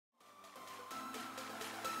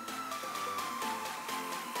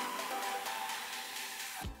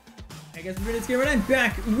Hey guys, it's Gamer, and I'm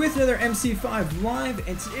back with another MC5 Live,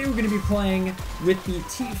 and today we're going to be playing with the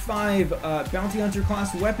T5 Bounty Hunter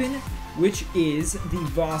class weapon, which is the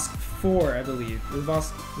VOSK 4, I believe. The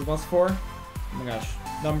VOSK 4? Oh my gosh.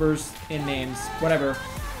 Numbers in names. Whatever.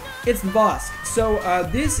 It's the VOSK. So,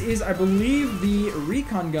 this is, I believe, the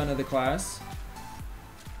recon gun of the class.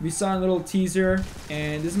 We saw a little teaser,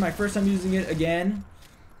 and this is my first time using it again.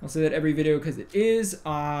 I'll say that every video because it is.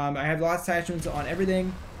 I have lots of attachments on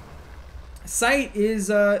everything. Sight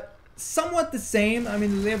is somewhat the same. I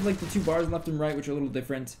mean, they have like the two bars left and right, which are a little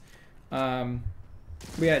different. But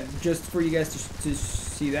yeah, just for you guys to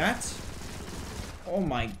see that. Oh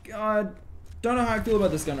my god. Don't know how I feel about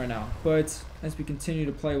this gun right now. But as we continue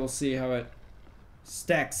to play, we'll see how it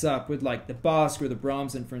stacks up with like the VOSK or the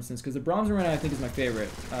Bromson, for instance. Because the Bromson right now I think is my favorite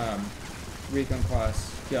recon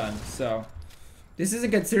class gun. So this isn't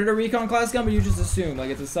considered a recon class gun, but you just assume like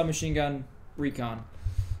it's a submachine gun recon.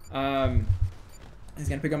 He's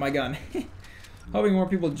gonna pick up my gun. Hoping more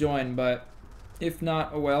people join, but if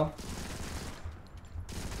not, oh well.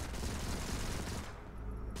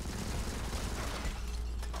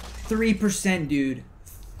 %, dude.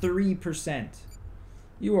 3%.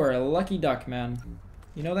 You are a lucky duck, man.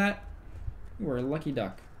 You know that? You are a lucky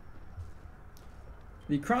duck.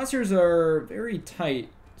 The crosshairs are very tight,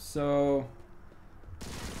 so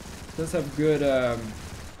it does have good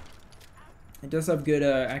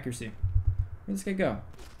accuracy. Where'd this guy go?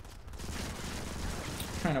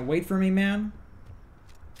 Trying to wait for me, man?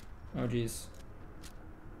 Oh, jeez.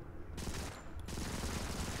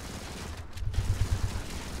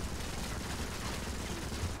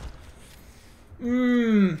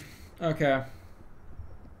 Okay.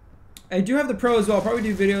 I do have the Pro as well. I'll probably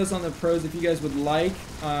do videos on the Pros if you guys would like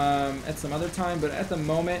at some other time, but at the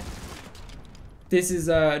moment, this is,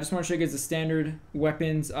 I just want to show you guys the standard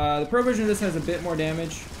weapons. The Pro version of this has a bit more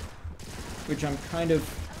damage, which I'm kind of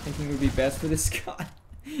thinking would be best for this gun.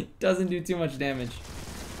 Doesn't do too much damage.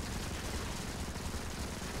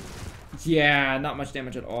 Yeah, not much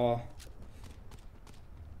damage at all.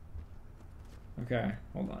 Okay,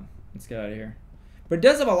 hold on. Let's get out of here. But it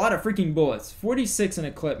does have a lot of freaking bullets. 46 in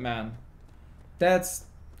a clip, man. That's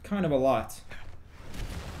kind of a lot.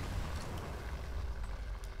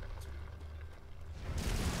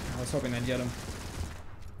 I was hoping I'd get him.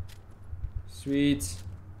 Sweet.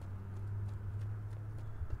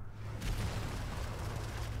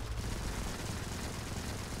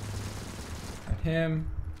 Got him.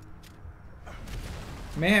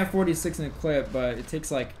 I may have 46 in a clip, but it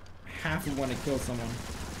takes like half of one to kill someone.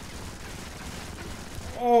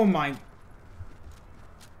 Oh my.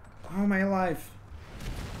 Oh my life.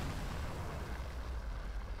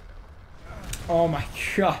 Oh my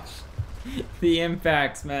gosh. The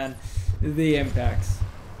impacts, man. The impacts.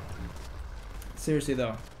 Seriously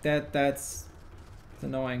though, that's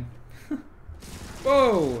annoying.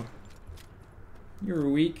 Whoa! You're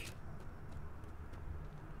weak.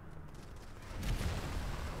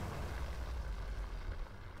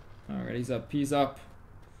 Alright, he's up. He's up.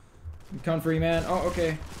 I'm coming for you, man. Oh,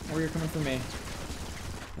 okay. Oh, you're coming for me.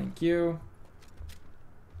 Thank you.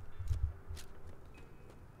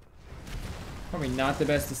 Probably not the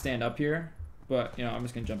best to stand up here, but, you know, I'm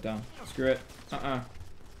just gonna jump down. Screw it. Oh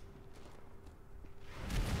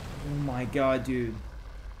my god, dude.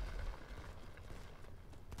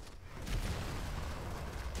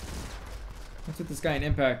 What's with this guy in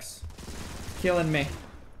impacts? Killing me.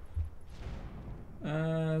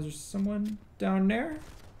 Is there someone down there?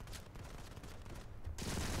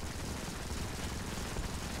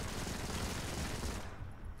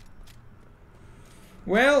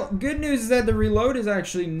 Well, good news is that the reload is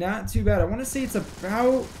actually not too bad. I want to say it's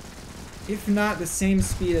about, if not the same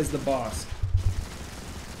speed as the boss.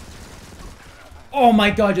 Oh my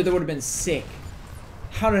god, dude, that would have been sick.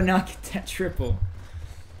 How did I not get that triple?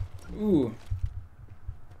 Ooh.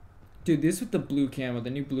 Dude, this with the blue camo, the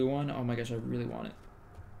new blue one. Oh my gosh, I really want it.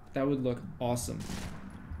 That would look awesome.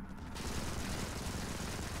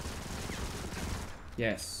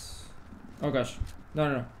 Yes. Oh gosh. No.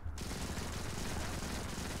 No.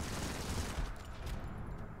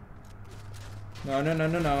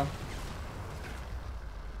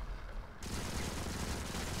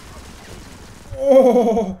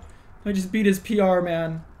 Oh! I just beat his PR,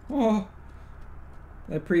 man. Oh.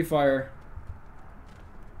 That pre-fire.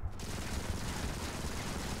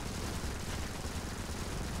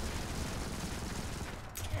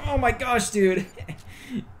 Oh my gosh, dude.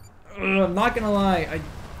 Ugh, I'm not gonna lie.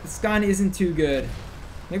 This gun isn't too good.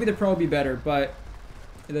 Maybe the Pro will be better, but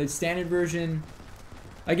the standard version,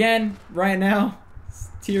 again, right now,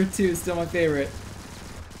 tier 2 is still my favorite.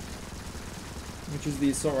 which is the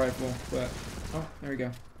assault rifle. But oh, there we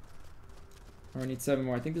go. Oh, I need 7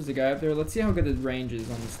 more. I think there's a guy up there. Let's see how good the range is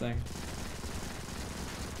on this thing.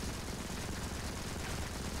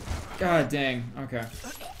 God dang. Okay.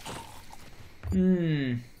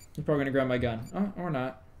 He's probably gonna grab my gun. Oh, or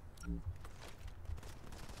not.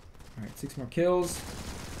 Alright, 6 more kills.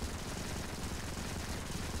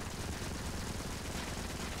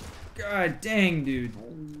 God dang, dude.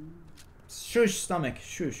 Shush, stomach.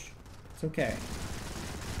 Shush. It's okay.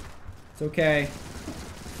 It's okay.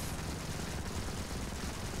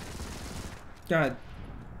 God.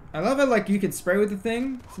 I love how, like, you can spray with the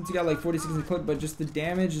thing, since you got, like, 40 seconds of clip, but just the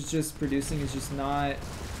damage is just producing is just not...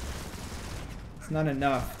 It's not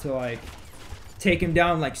enough to, like, take him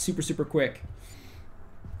down, like, super, super quick.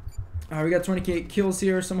 We got 28 kills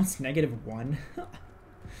here. Someone's -1.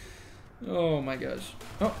 Oh, my gosh.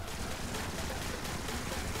 Oh.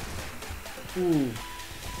 Ooh.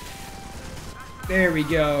 There we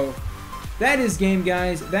go. That is game,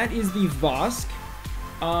 guys. That is the VOSK.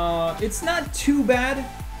 It's not too bad.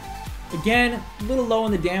 Again, a little low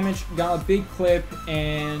on the damage. Got a big clip,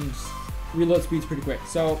 and reload speed's pretty quick.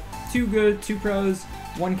 So, 2 good, 2 pros,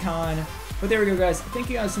 1 con. But there we go, guys. Thank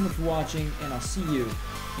you guys so much for watching, and I'll see you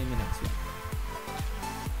in the next one.